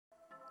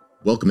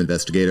Welcome,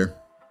 investigator.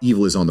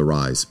 Evil is on the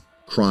rise.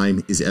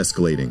 Crime is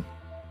escalating.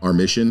 Our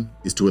mission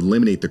is to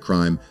eliminate the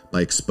crime by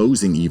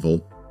exposing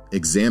evil,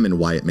 examine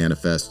why it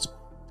manifests,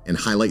 and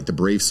highlight the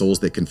brave souls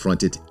that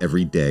confront it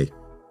every day.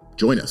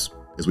 Join us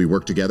as we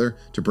work together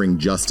to bring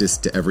justice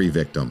to every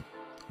victim.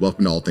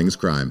 Welcome to All Things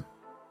Crime.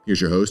 Here's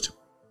your host,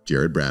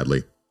 Jared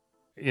Bradley.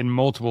 In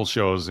multiple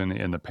shows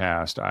in the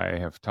past, I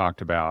have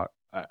talked about,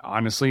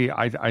 honestly,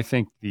 I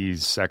think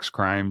these sex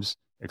crimes,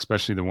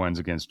 especially the ones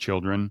against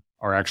children,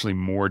 are actually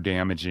more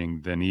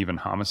damaging than even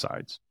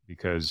homicides.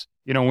 Because,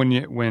 you know,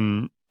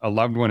 when a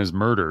loved one is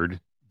murdered,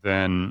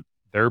 then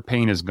their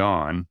pain is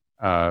gone.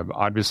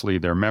 Obviously,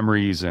 their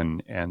memories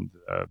and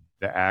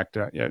the act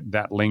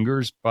that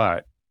lingers,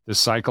 but the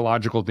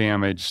psychological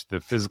damage,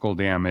 the physical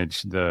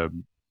damage, the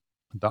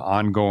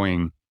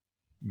ongoing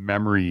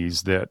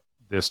memories that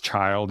this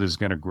child is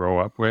going to grow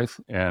up with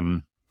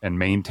and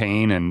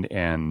maintain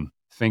and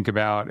think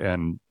about,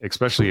 and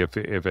especially if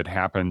it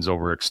happens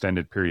over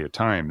extended period of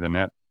time, then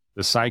that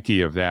the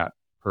psyche of that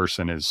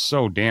person is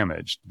so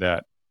damaged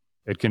that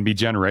it can be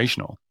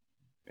generational.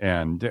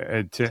 And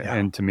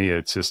to me,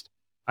 it's just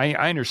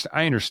I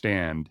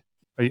understand,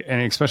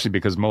 and especially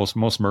because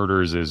most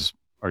murders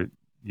are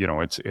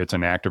it's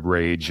an act of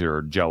rage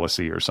or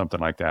jealousy or something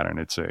like that, and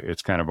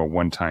it's kind of a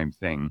one-time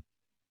thing.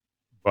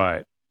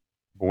 But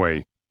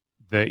boy,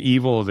 the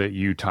evil that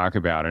you talk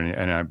about,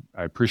 and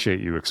I appreciate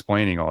you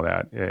explaining all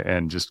that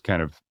and just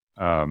kind of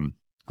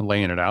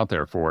laying it out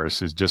there for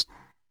us, is just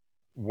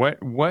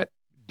what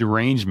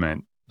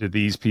derangement do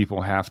these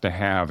people have to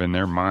have in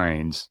their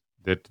minds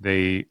that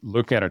they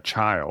look at a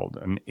child,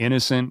 an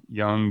innocent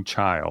young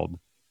child,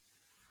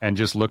 and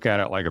just look at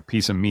it like a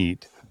piece of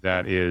meat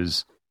that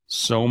is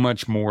so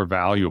much more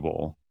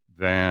valuable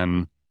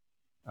than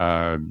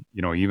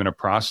even a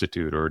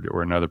prostitute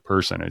or another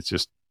person. It's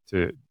just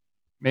to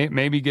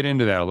maybe get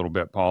into that a little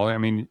bit, Paul. I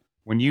mean,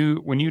 when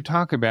you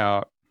talk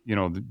about,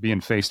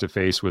 being face to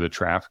face with a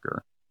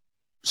trafficker,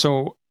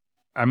 so,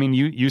 I mean,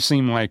 you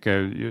seem like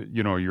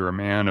you're a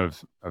man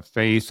of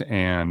faith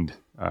and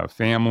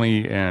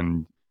family,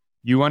 and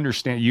you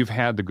understand, you've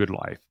had the good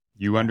life.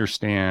 You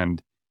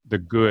understand the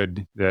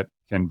good that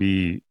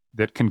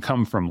can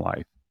come from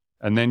life.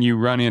 And then you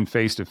run in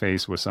face to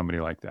face with somebody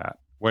like that.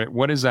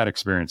 What is that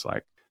experience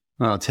like?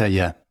 Well, I'll tell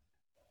you,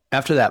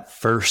 after that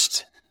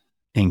first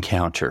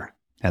encounter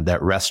at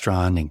that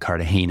restaurant in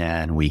Cartagena,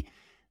 and we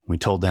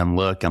told them,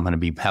 look, I'm going to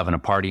be having a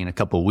party in a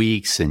couple of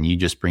weeks, and you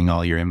just bring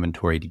all your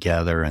inventory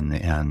together.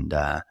 And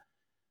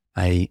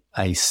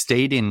I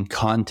stayed in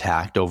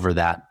contact over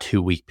that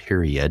 2-week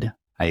period.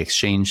 I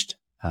exchanged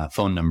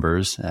phone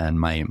numbers and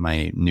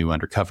my new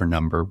undercover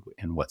number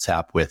in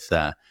WhatsApp with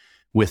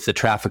the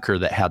trafficker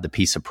that had the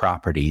piece of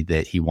property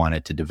that he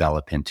wanted to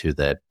develop into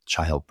the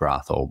child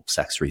brothel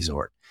sex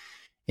resort.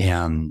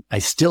 And I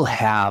still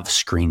have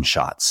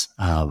screenshots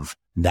of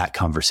that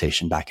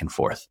conversation back and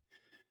forth.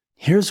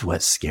 Here's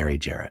what's scary,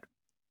 Jared.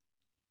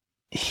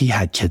 He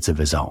had kids of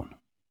his own.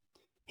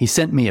 He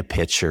sent me a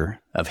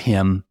picture of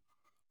him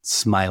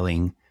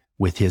smiling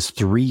with his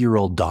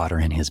 3-year-old daughter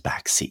in his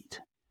back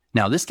seat.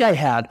 Now, this guy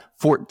had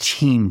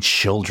 14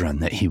 children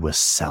that he was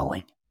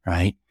selling,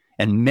 right?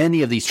 And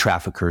many of these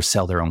traffickers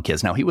sell their own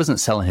kids. Now, he wasn't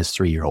selling his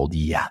 3-year-old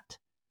yet,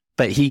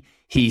 but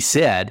he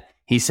said,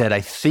 I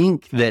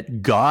think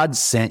that God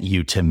sent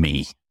you to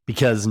me,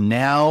 because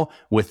now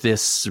with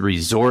this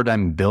resort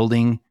I'm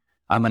building,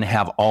 I'm going to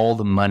have all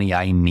the money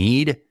I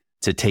need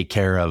to take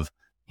care of,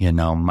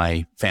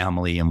 my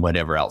family and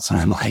whatever else. And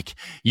I'm like,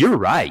 you're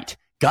right.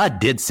 God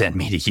did send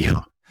me to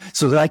you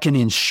so that I can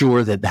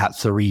ensure that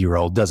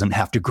 3-year-old doesn't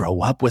have to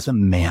grow up with a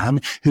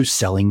man who's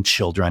selling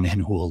children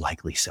and who will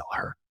likely sell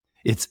her.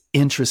 It's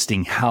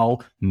interesting how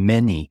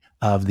many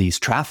of these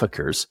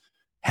traffickers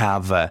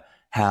have I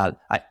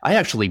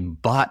actually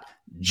bought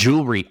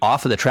jewelry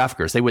off of the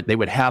traffickers. They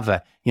would have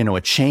a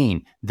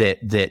chain that,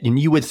 and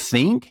you would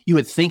think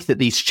that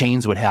these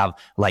chains would have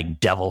like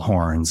devil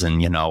horns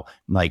and,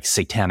 like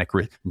satanic.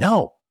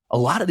 No, a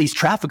lot of these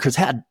traffickers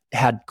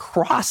had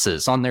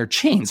crosses on their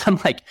chains. I'm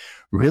like,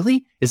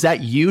 really? Is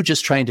that you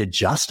just trying to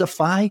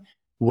justify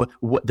what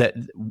that?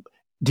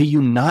 Do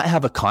you not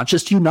have a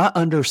conscience? Do you not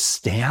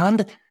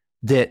understand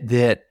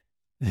that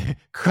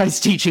Christ's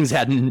teachings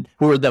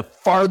were the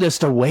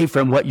farthest away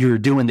from what you're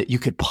doing that you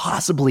could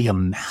possibly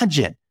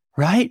imagine,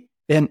 right?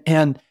 And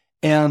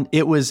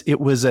it was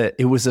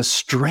a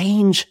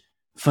strange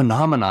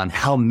phenomenon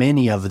how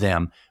many of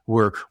them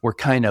were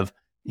kind of,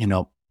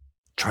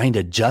 trying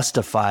to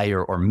justify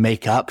or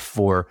make up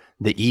for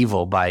the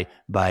evil by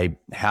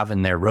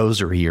having their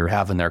rosary or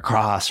having their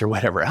cross or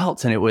whatever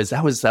else. And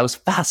that was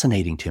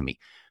fascinating to me.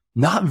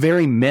 Not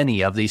very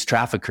many of these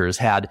traffickers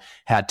had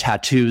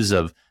tattoos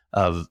of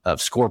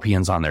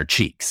scorpions on their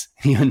cheeks,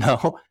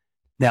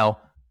 Now,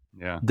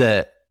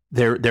 yeah,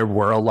 there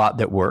were a lot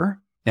that were,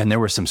 and there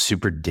were some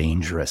super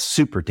dangerous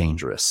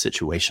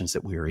situations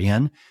that we were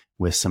in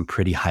with some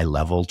pretty high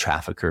level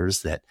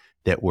traffickers that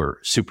were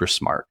super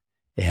smart.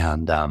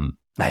 And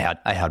I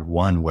had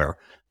one where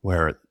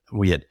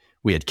we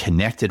had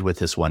connected with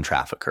this one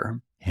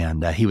trafficker,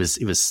 And he was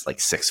like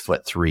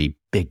 6'3",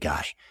 big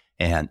guy.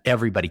 And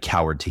everybody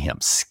cowered to him,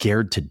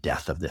 scared to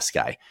death of this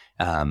guy.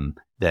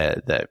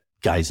 The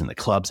guys in the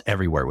clubs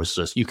everywhere was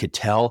just, you could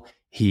tell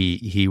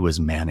he was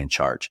man in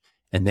charge.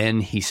 And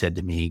then he said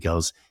to me,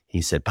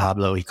 he said,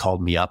 Pablo, he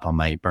called me up on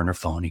my burner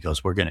phone. He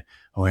goes, we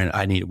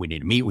need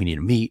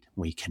to meet.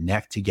 We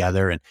connect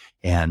together.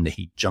 And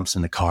he jumps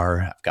in the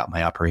car. I've got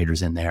my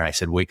operators in there. I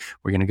said, we're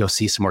going to go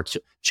see some more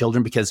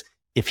children, because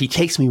if he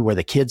takes me where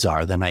the kids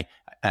are, then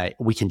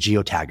we can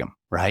geotag them.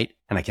 Right.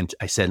 And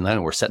I said,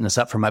 no, we're setting this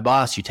up for my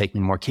boss. You take me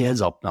more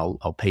kids.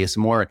 I'll pay you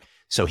some more.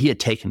 So he had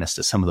taken us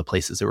to some of the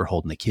places that were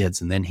holding the kids.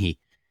 And then he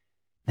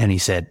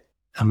said,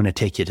 I'm going to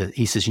take you to,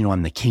 he says,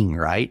 I'm the king,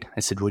 right? I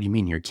said, what do you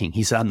mean you're king?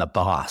 He said, I'm the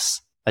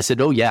boss. I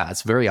said, oh yeah,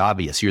 it's very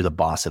obvious. You're the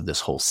boss of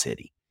this whole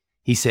city.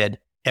 He said,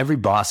 every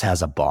boss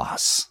has a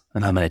boss,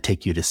 and I'm going to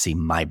take you to see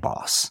my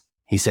boss.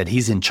 He said,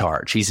 he's in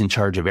charge. He's in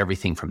charge of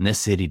everything from this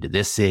city to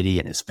this city,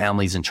 and his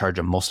family's in charge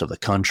of most of the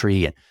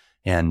country.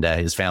 And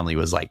his family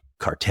was like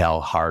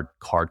cartel,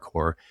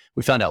 hardcore.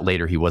 We found out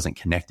later he wasn't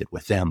connected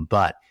with them,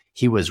 but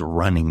he was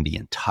running the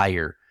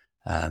entire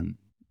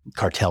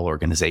cartel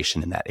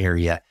organization in that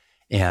area.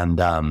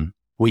 And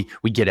we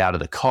get out of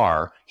the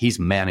car. He's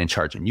man in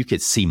charge, and you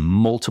could see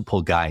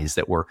multiple guys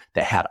that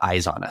had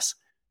eyes on us.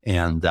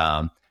 And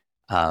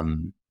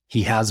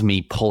he has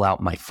me pull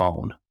out my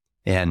phone,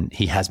 and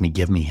he has me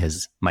give me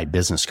my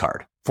business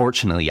card.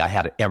 Fortunately, I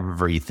had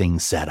everything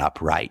set up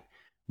right,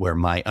 where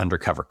my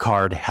undercover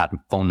card had a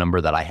phone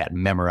number that I had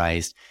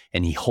memorized,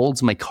 and he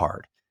holds my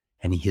card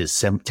and he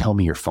says, tell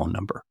me your phone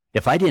number.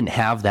 If I didn't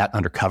have that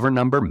undercover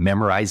number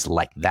memorized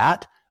like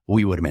that,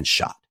 we would have been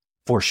shot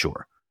for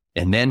sure.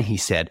 And then he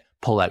said,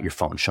 pull out your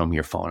phone, show me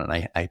your phone. And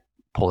I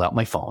pulled out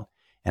my phone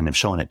and I'm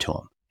showing it to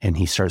him. And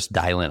he starts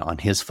dialing on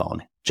his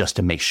phone just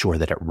to make sure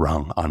that it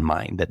rung on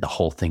mine, that the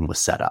whole thing was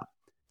set up.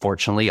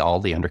 Fortunately, all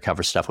the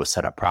undercover stuff was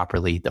set up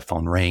properly. The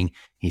phone rang.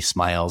 He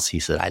smiles. He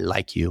said, I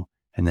like you.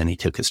 And then he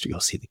took us to go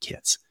see the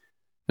kids.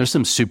 There's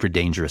some super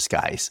dangerous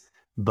guys.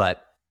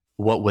 But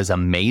what was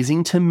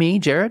amazing to me,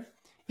 Jared,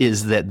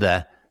 is that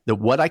the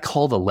what I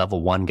call the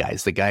level 1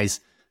 guys, the guys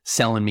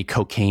selling me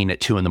cocaine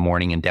at 2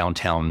 a.m. in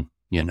downtown,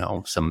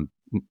 some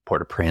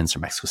Port-au-Prince or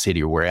Mexico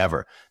City or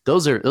wherever.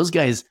 Those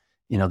guys,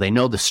 they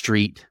know the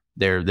street.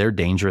 They're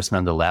dangerous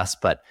nonetheless,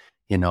 but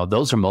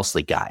those are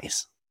mostly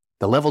guys.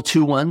 The level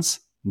 2 ones,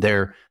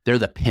 they're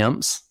the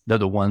pimps. They're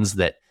the ones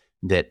that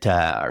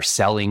are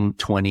selling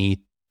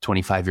 20,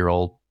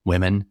 25-year-old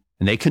women,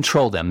 and they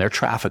control them. They're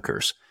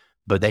traffickers,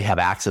 but they have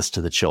access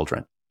to the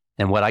children.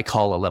 And what I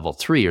call a level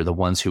 3 are the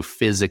ones who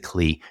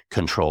physically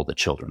control the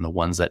children, the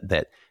ones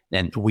that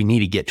and we need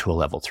to get to a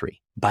level 3.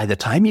 By the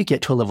time you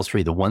get to a level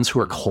 3, the ones who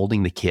are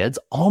holding the kids,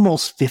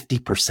 almost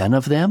 50%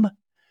 of them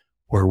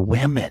were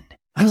women.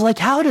 I was like,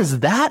 how does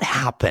that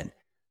happen?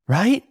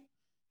 Right?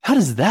 How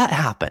does that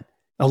happen?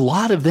 A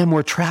lot of them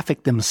were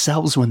trafficked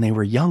themselves when they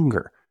were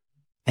younger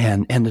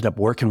and ended up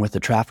working with the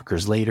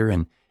traffickers later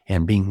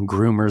and being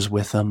groomers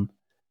with them.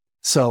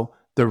 So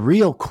the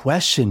real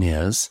question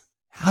is,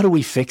 how do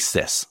we fix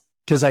this?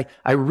 Because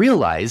I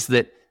realized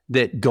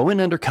that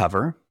going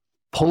undercover,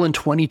 pulling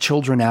 20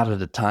 children out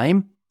at a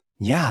time,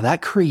 yeah,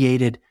 that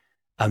created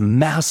a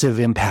massive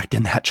impact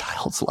in that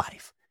child's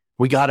life.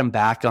 We got them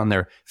back on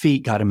their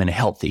feet, got them in a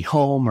healthy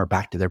home or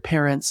back to their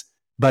parents.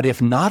 But if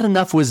not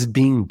enough was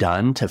being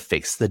done to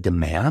fix the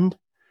demand,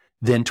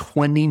 then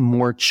 20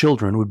 more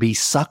children would be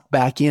sucked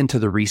back into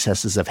the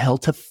recesses of hell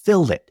to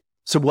fill it.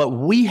 So what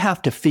we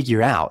have to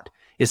figure out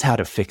is how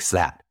to fix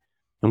that.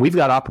 And we've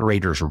got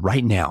operators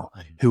right now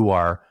who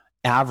are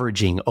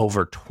averaging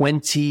over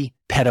 20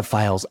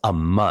 pedophiles a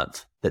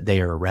month that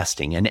they are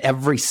arresting. And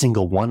every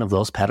single one of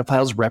those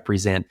pedophiles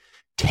represent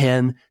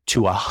 10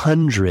 to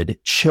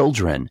 100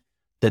 children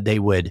that they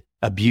would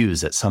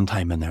abuse at some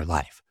time in their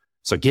life.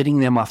 So getting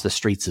them off the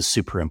streets is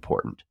super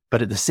important.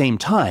 But at the same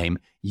time,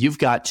 you've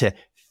got to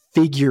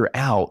figure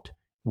out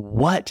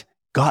what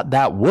got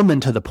that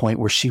woman to the point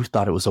where she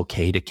thought it was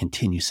okay to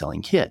continue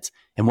selling kids.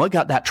 And what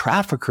got that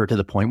trafficker to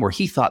the point where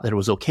he thought that it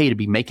was okay to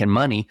be making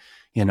money,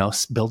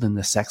 building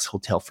the sex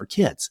hotel for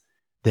kids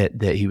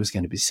that he was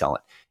going to be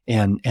selling.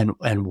 And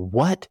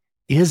what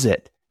is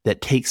it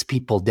that takes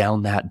people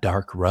down that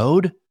dark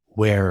road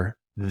where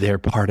they're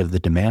part of the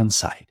demand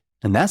side?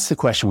 And that's the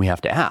question we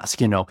have to ask.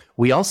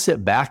 We all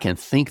sit back and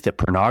think that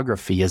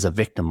pornography is a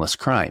victimless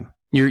crime.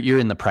 You're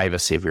in the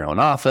privacy of your own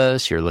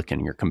office. You're looking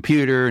at your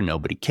computer.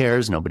 Nobody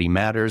cares. Nobody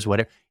matters.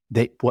 Whatever.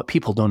 What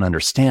people don't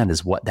understand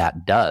is what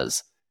that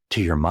does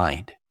to your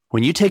mind.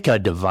 When you take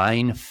a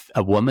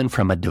woman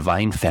from a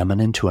divine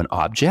feminine to an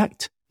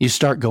object, you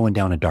start going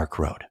down a dark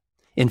road.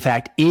 In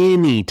fact,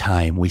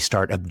 anytime we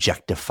start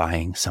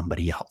objectifying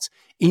somebody else,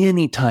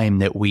 anytime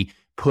that we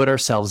put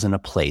ourselves in a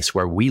place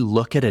where we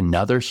look at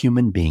another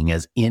human being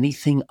as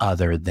anything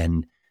other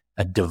than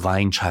a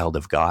divine child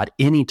of God,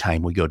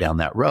 anytime we go down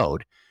that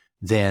road,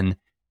 then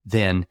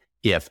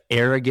if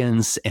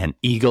arrogance and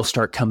ego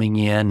start coming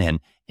in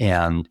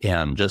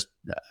and just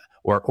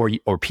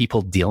or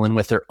people dealing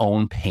with their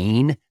own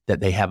pain that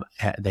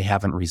they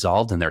haven't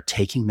resolved, and they're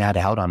taking that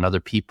out on other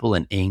people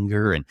in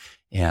anger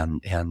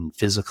and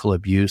physical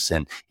abuse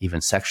and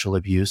even sexual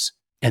abuse.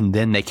 And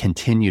then they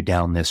continue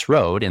down this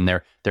road, and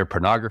their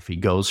pornography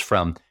goes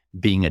from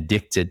being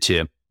addicted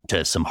to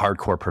some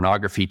hardcore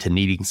pornography to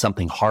needing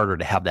something harder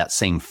to have that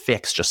same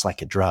fix, just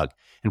like a drug.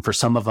 And for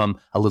some of them,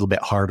 a little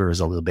bit harder is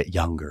a little bit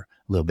younger.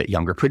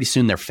 Pretty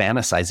soon they're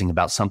fantasizing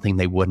about something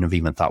they wouldn't have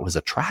even thought was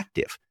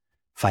attractive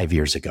 5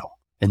 years ago.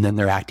 And then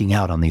they're acting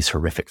out on these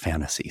horrific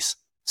fantasies.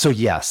 So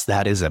yes,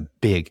 that is a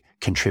big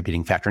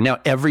contributing factor. Now,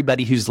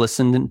 everybody who's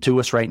listening to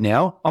us right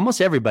now,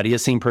 almost everybody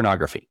has seen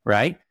pornography,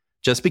 right?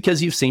 Just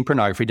because you've seen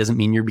pornography doesn't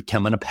mean you're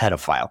becoming a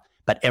pedophile.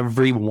 But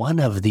every one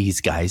of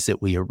these guys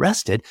that we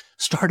arrested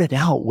started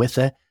out with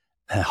a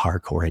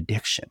hardcore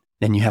addiction.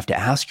 Then you have to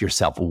ask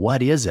yourself,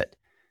 what is it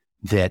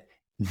that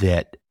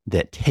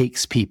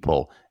takes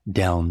people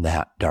down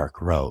that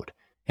dark road?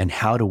 And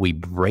how do we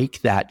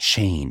break that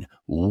chain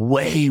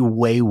way,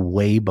 way,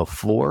 way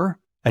before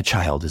a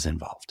child is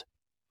involved?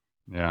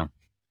 Yeah,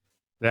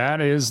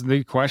 that is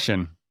the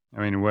question.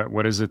 I mean,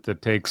 what is it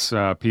that takes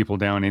people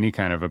down any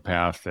kind of a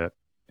path that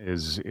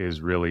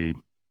is really,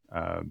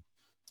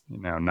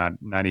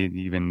 not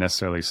even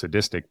necessarily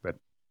sadistic, but,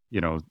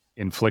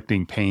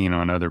 inflicting pain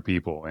on other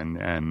people.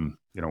 And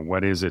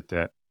what is it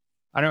that,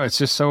 I don't know, it's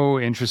just so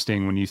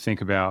interesting when you think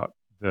about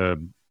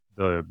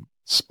the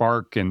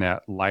spark and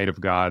that light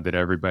of God that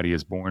everybody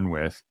is born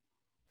with.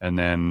 And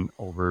then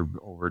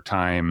over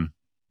time,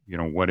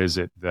 what is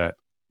it that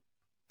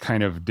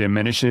kind of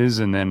diminishes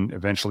and then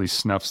eventually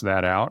snuffs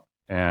that out?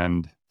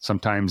 And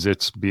sometimes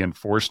it's being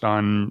forced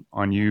on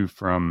you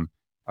from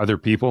other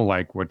people,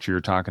 like what you're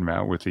talking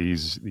about with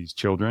these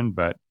children.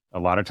 But a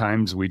lot of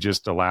times we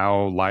just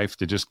allow life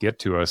to just get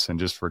to us and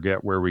just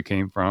forget where we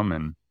came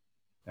from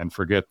and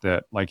forget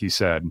that, like you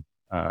said,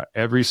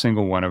 every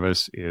single one of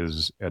us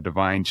is a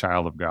divine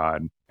child of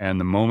God. And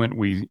the moment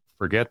we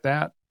forget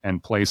that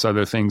and place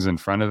other things in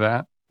front of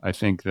that, I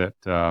think that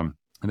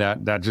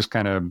that just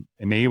kind of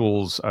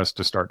enables us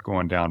to start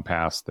going down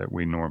paths that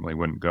we normally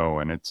wouldn't go.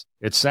 And it's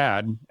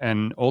sad.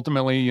 And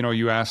ultimately,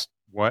 you asked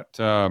what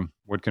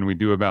can we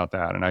do about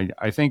that? And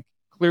I think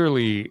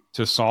clearly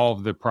to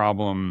solve the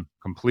problem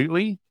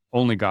completely,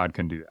 only God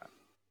can do that.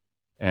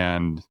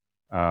 And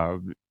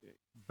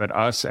but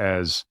us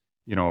as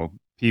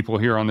people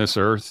here on this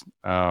earth,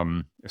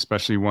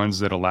 especially ones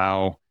that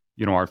allow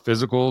our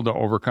physical to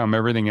overcome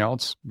everything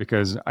else,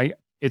 because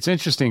it's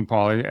interesting,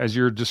 Paul, as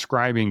you're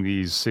describing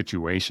these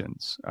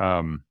situations.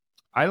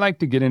 I like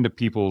to get into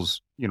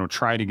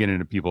try to get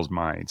into people's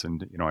minds,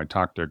 and I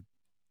talk to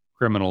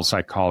criminal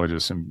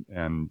psychologists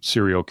and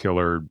serial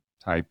killer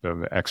type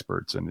of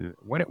experts, and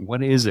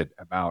what is it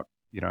about?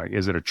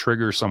 Is it a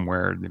trigger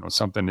somewhere?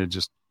 Something that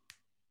just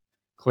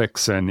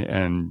clicks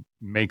and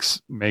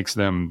makes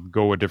them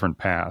go a different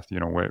path.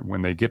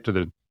 When they get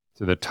to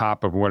the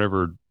top of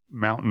whatever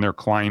mountain they're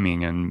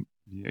climbing, and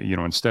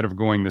instead of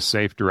going the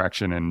safe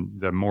direction and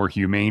the more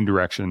humane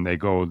direction, they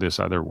go this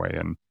other way.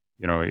 And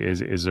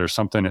is there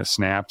something that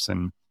snaps?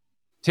 And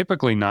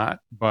typically not,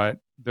 but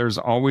there's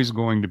always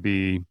going to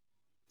be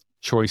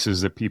choices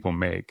that people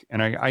make.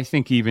 And I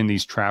think even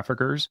these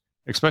traffickers,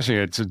 especially,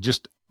 it's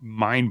just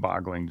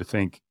mind-boggling to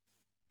think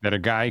that a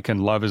guy can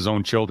love his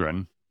own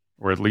children,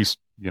 or at least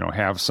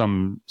have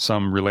some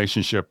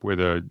relationship with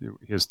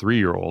his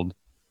 3-year-old,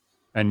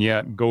 and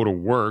yet go to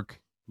work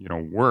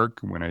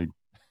when I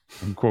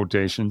in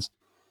quotations,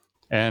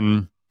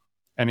 and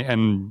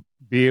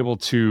be able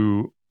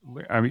to.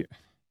 I mean,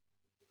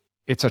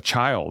 it's a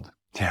child.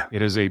 Yeah,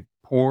 it is a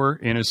poor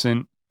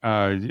innocent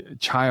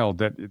child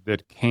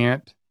that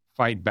can't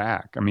fight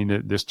back. I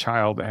mean, this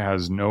child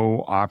has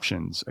no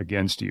options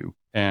against you,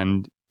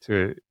 and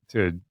to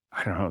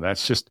I don't know.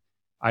 That's just,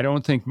 I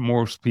don't think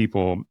most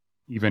people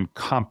even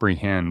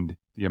comprehend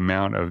the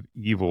amount of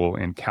evil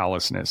and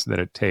callousness that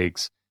it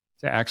takes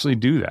to actually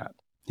do that.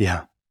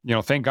 Yeah.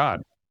 Thank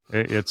God.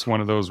 It's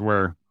one of those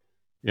where,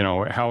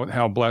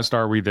 how blessed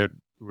are we that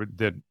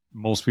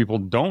most people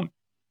don't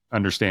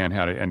understand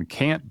how to and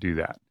can't do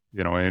that,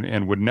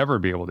 and would never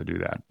be able to do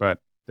that. But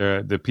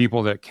the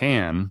people that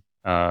can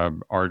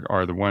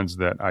are the ones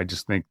that I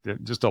just think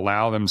that just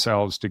allow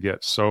themselves to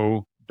get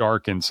so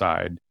dark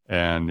inside.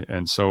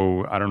 And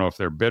so I don't know if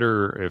they're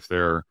bitter, if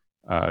they're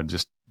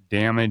just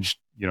damaged,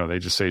 they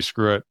just say,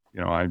 screw it.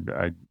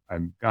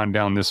 I've gone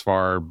down this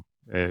far.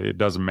 It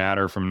doesn't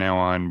matter from now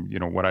on,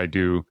 what I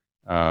do.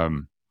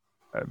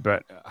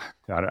 But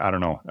I don't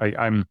know.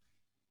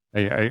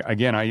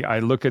 I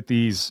look at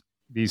these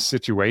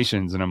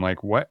situations and I'm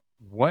like, what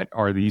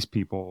are these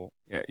people?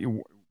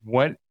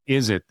 What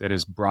is it that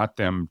has brought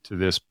them to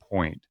this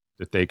point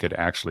that they could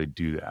actually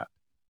do that?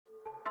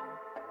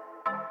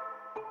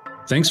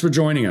 Thanks for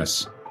joining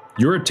us.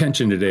 Your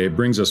attention today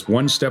brings us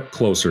one step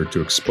closer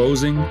to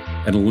exposing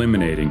and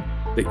eliminating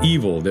the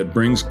evil that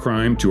brings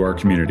crime to our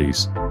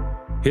communities.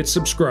 Hit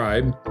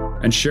subscribe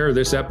and share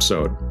this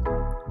episode.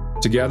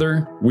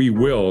 Together, we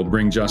will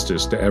bring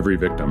justice to every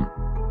victim.